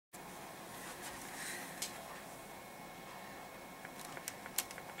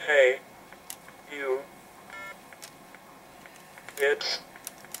Hey, you. It's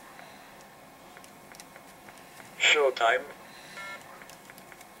showtime.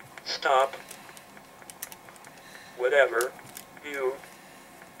 Stop. Whatever you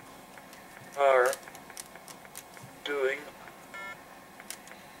are doing.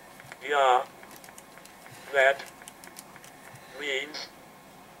 Yeah, that means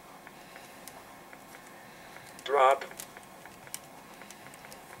drop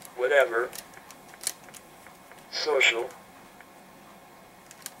whatever social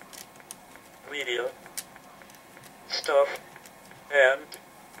media stuff and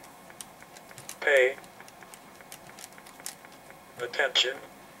pay attention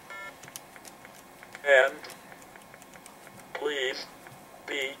and please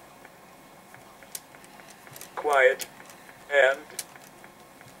be quiet and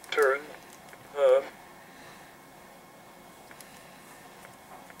turn off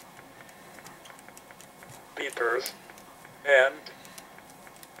beepers and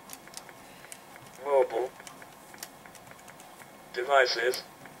mobile devices.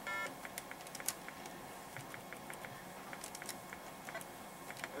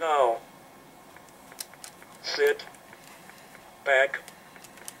 Now, sit back,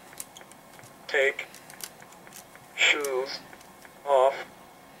 take shoes off,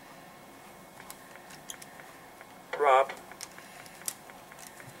 prop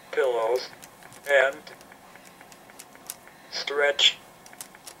pillows, and stretch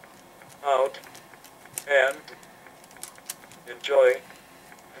out and enjoy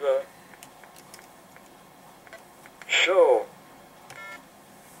the show.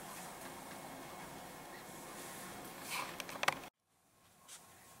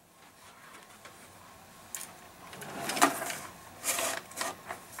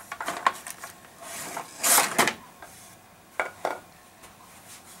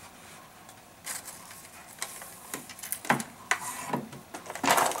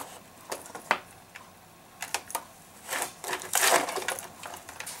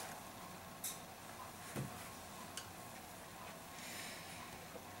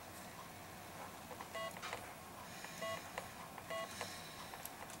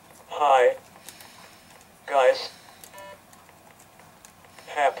 Hi, guys.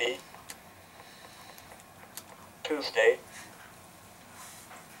 Happy Tuesday.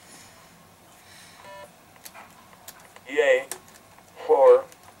 Yay for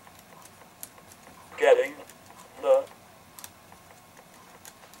getting the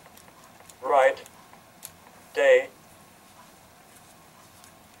right day.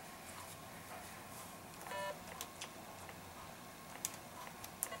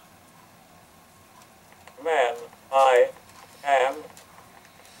 Man, I am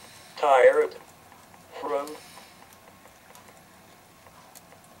tired from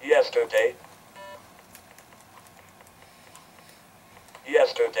yesterday.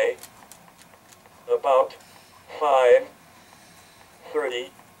 About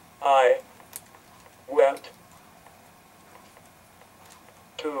 5:30, I went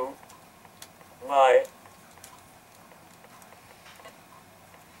to my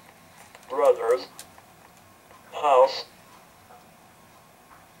brother's house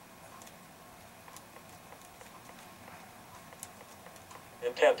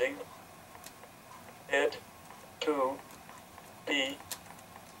intending it to be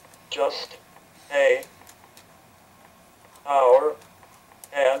just a hour,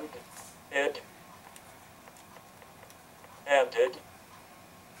 and it ended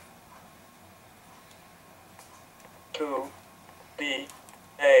to be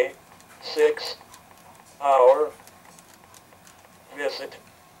a 6-hour visit.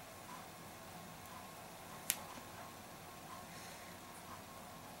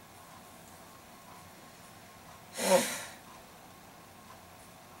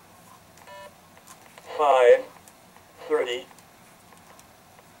 Five 30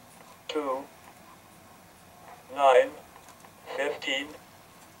 to 9:15.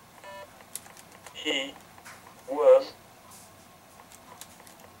 He was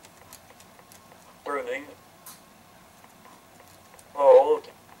burning old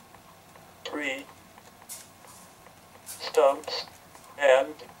tree stumps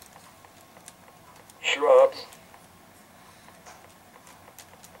and shrubs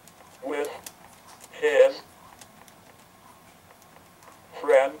with his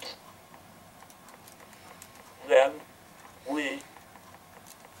friends. Then we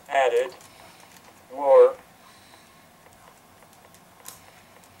added more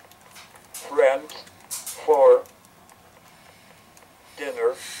friends for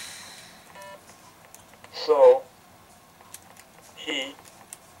dinner, so he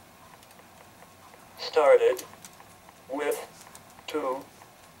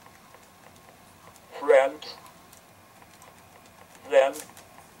then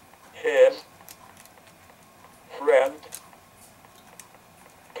his friend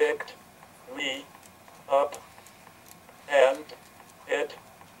picked me up, and it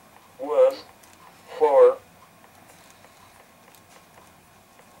was for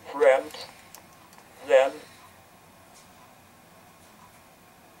friends then.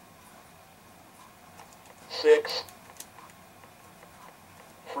 Six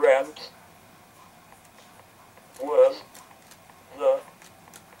friends was the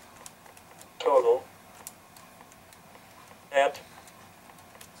total at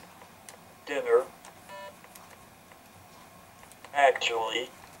dinner. Actually,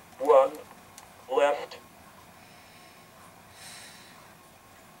 one left.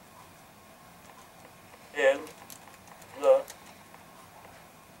 In the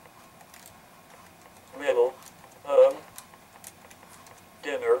middle of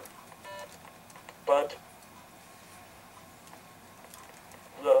dinner, but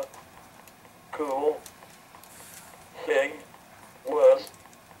the cool thing was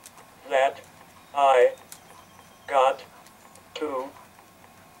that I got to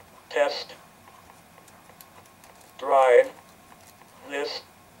test drive this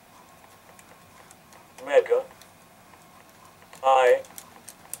mega. I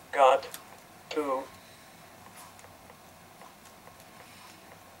got to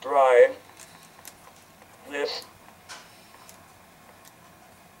drive this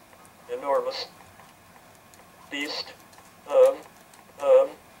enormous beast of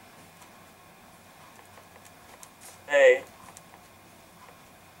a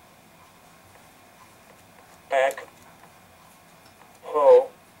backhoe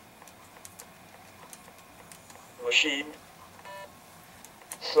machine.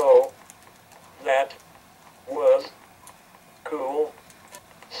 So that was cool.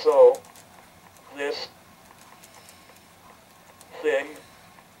 So this thing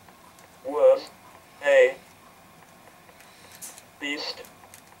was a beast,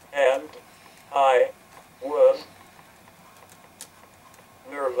 and I was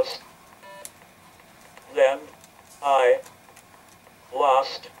nervous. Then I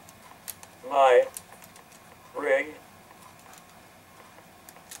lost my ring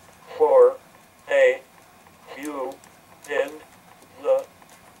for a few in the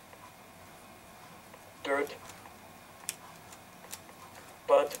dirt,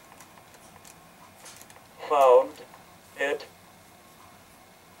 but found it.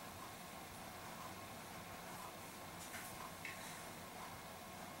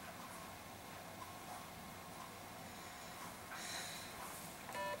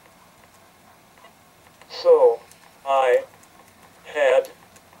 So I had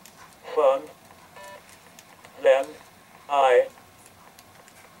fun. Then I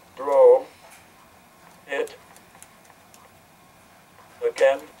drove it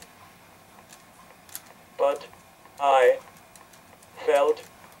again, but I felt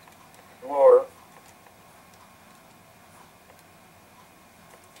more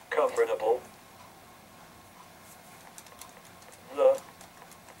comfortable the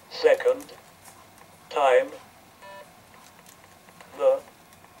second time. The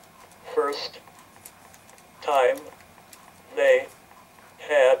first time they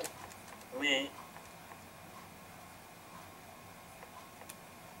had me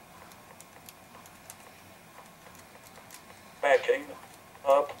backing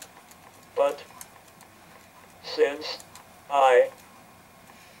up, but since I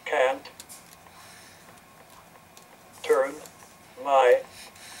can't turn my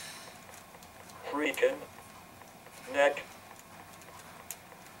freaking neck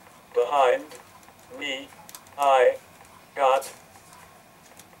behind me, I got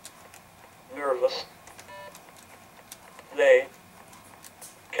nervous. They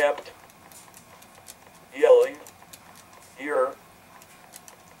kept yelling, "You're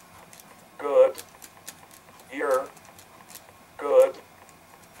good. You're good.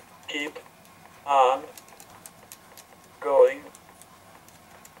 Keep on going."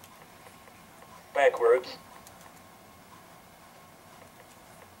 Backwards.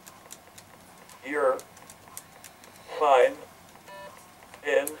 "You're fine."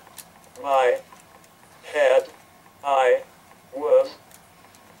 In my head, I was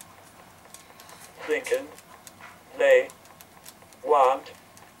thinking they want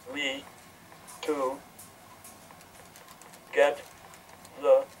me to get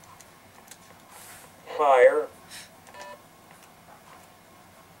the fire.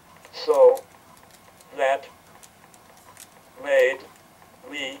 So that made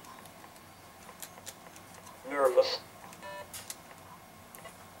me nervous.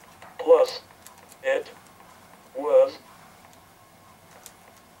 Plus, it was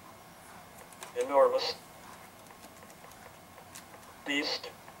enormous beast.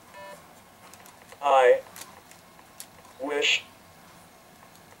 I wish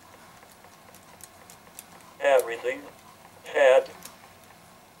everything had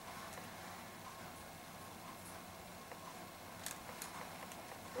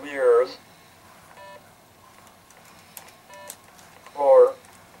mirrors or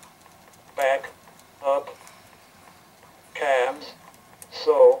back up cams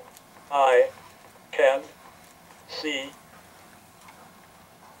so I can see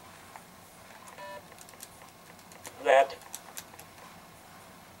that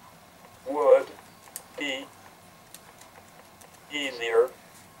would be easier.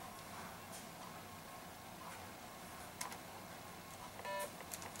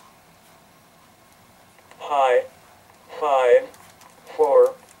 High five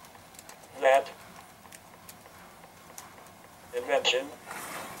for that invention.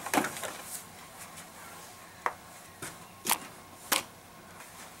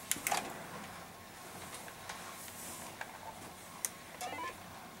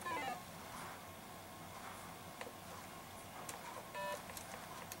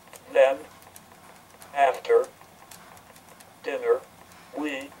 Then, after dinner,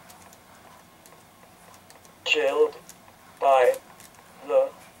 we chilled by the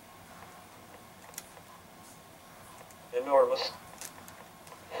enormous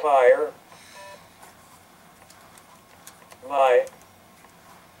fire. My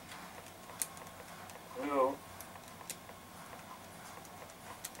new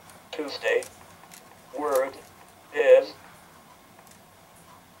Tuesday word is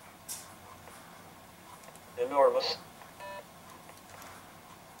enormous.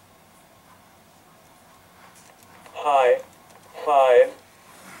 High five.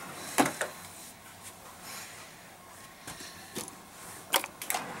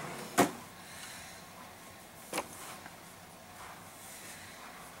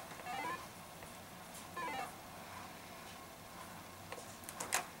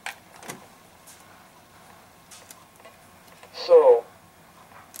 So,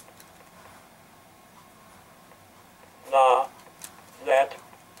 that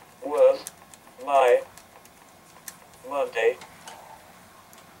was my Monday.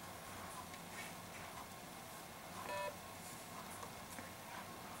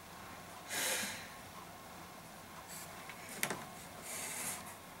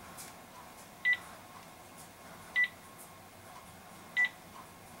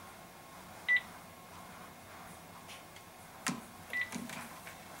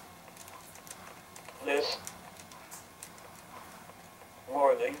 This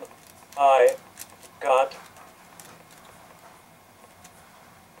morning I got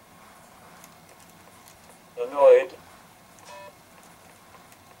annoyed.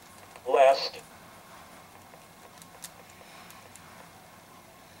 Last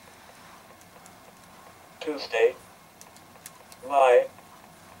Tuesday, my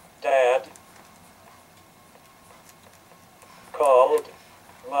dad called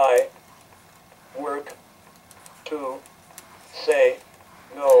my work to say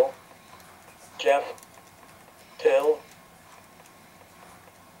no, Jeff, till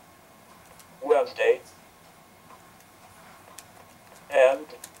Wednesday, and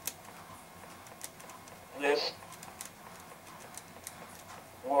this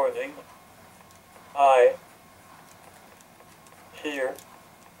morning I hear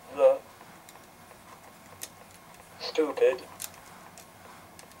the stupid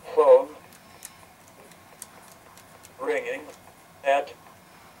phone ringing at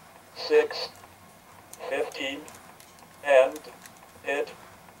 6:15, and it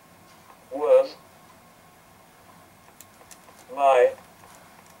was my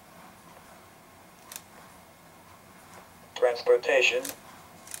transportation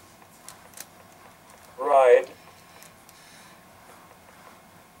ride.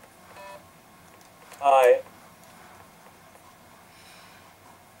 I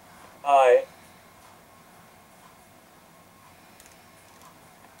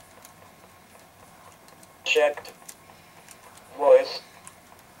checked voice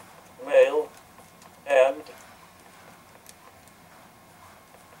mail, and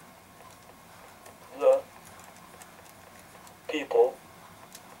the people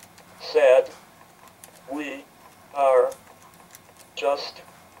said we are just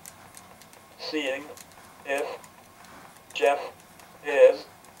seeing if Jeff is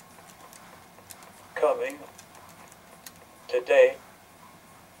coming today.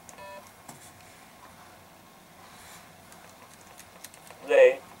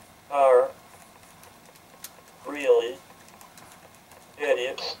 They are really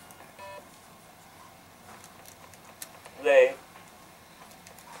idiots. they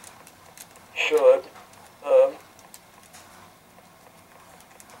should have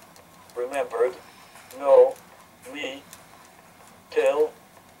remembered no me till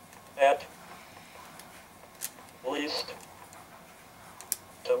at least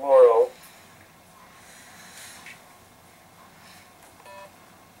tomorrow.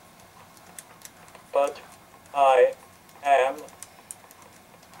 But I am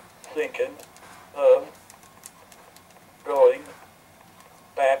thinking of going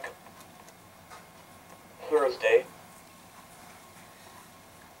back Thursday.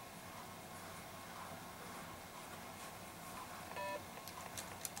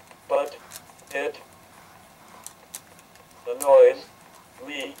 But it annoys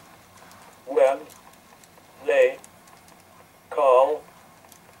me when they call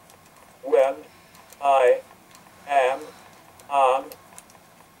when I am on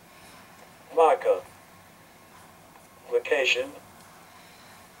vacation.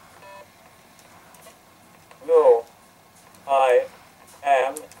 No, I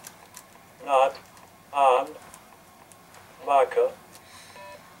am not on vacation.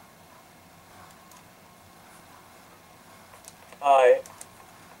 I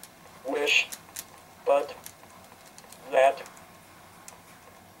wish, but that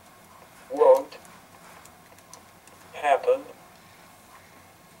won't happen.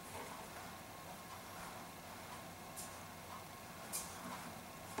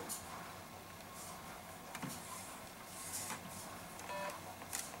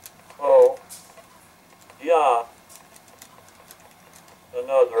 Oh, yeah.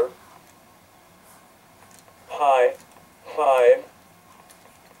 Another high five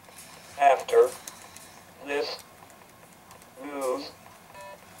after this news.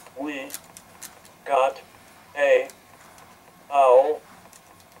 We got a owl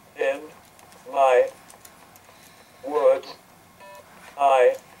in my woods.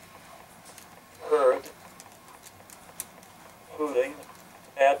 I heard hooting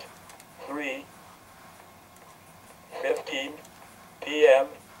at 3:15 p.m.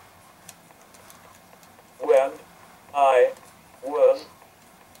 when I was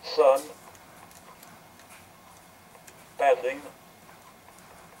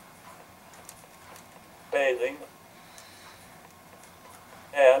bathing,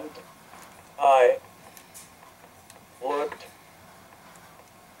 and I looked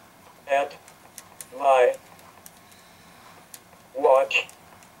at my watch,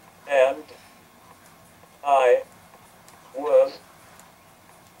 and I was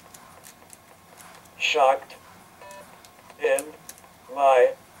shocked in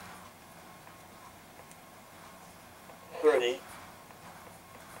my 30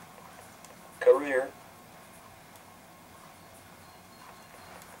 career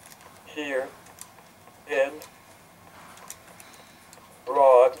here in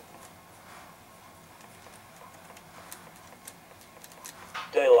broad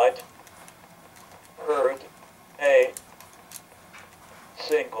daylight heard a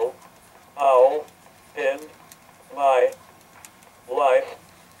single owl in my life.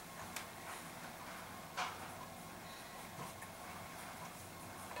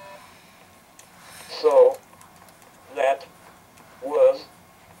 So that was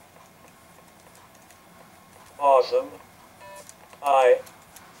awesome. I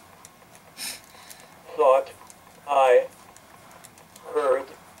thought I heard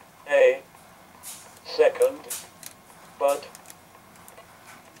a second, but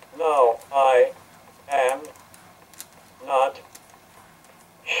now I am not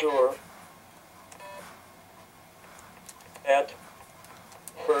sure. At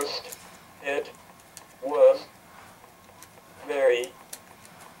first it was very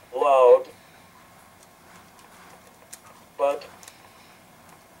loud, but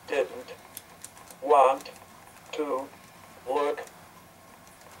didn't want to look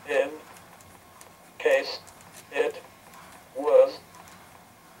in case it was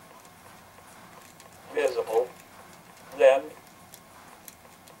visible. Then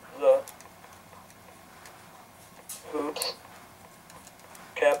the hoops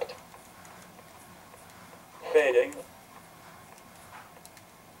kept fading.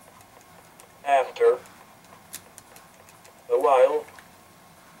 After a while,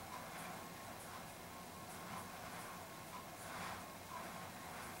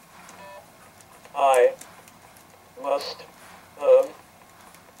 I must have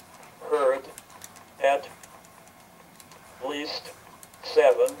heard at least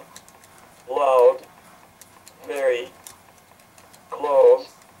 7 loud, very close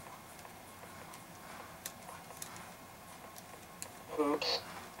hoops.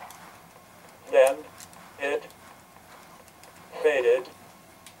 Then it faded,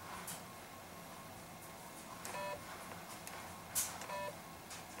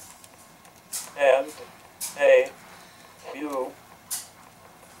 and a few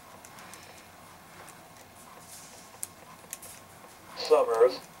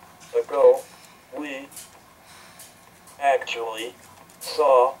summers ago, we actually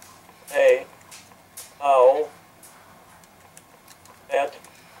saw a owl at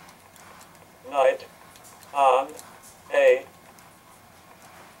night on a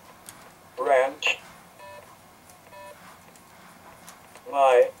branch.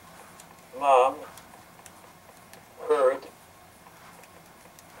 My mom heard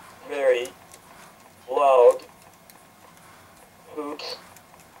very loud hoots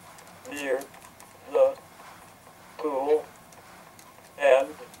near the pool, and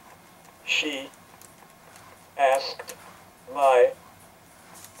she asked my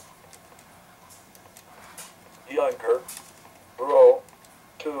younger bro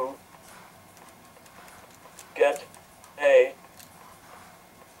to get a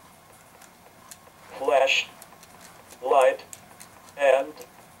flashlight and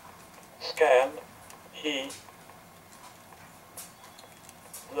scan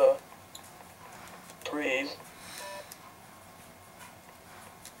the trees.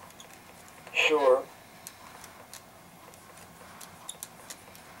 Sure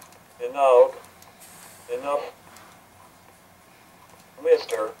enough,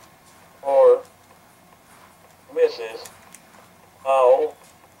 Mr. or Mrs. Owl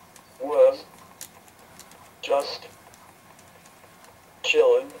was just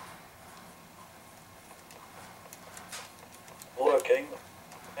chilling, looking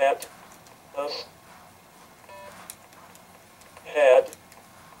at us, head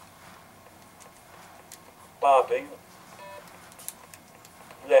bobbing.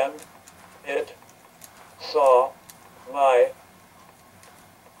 Then it saw my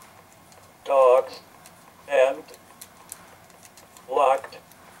dogs and locked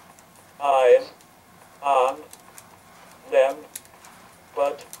eyes on them,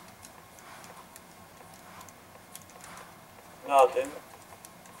 but nothing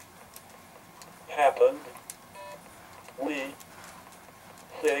happened. We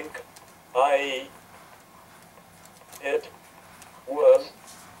think, i.e., it was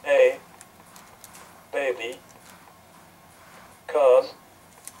a baby, 'cause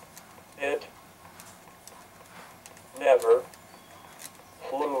it never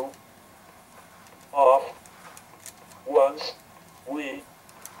flew off once we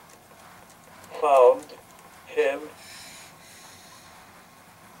found him.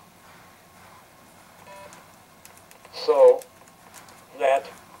 So that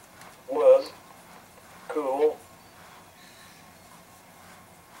was cool.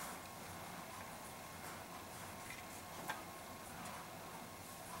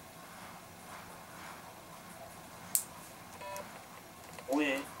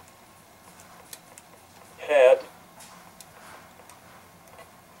 We had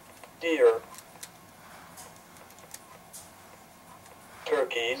deer,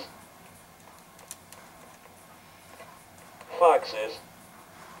 turkeys, foxes,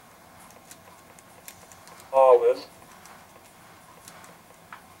 always,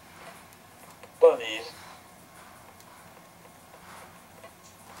 bunnies,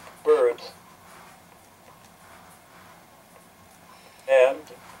 birds, and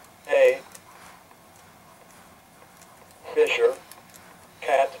a fisher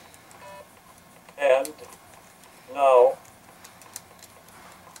cat, and now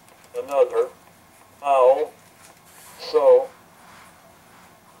another owl. So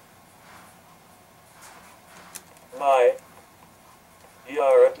my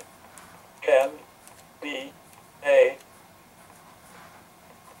yard can be a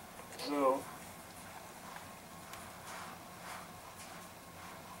zoo.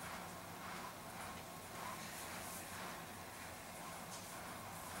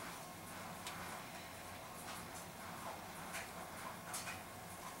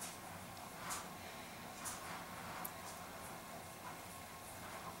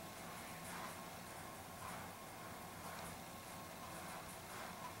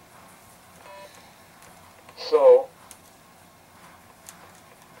 So,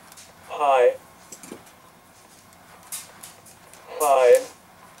 high five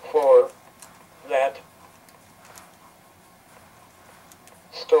for that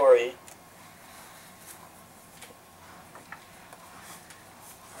story.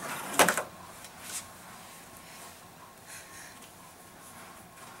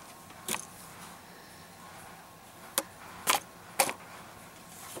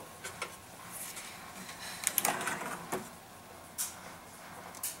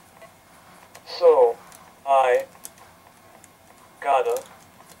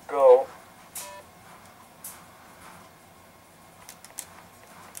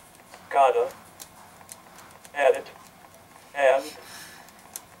 gotta edit and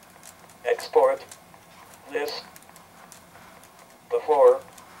export this before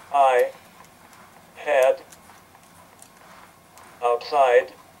I head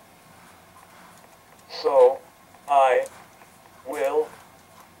outside, so I will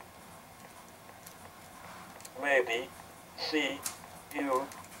maybe see you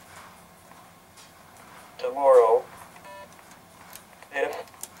tomorrow. If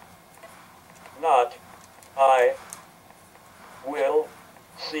not, I will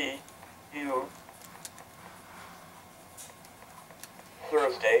see you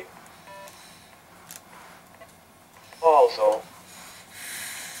Thursday. Also,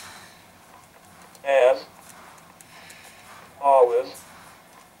 as always,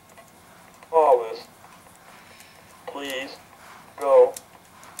 please go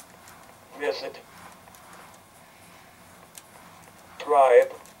visit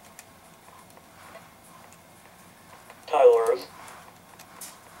Tribe Tyler's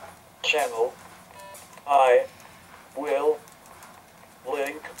channel. I will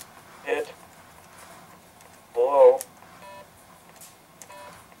link it below.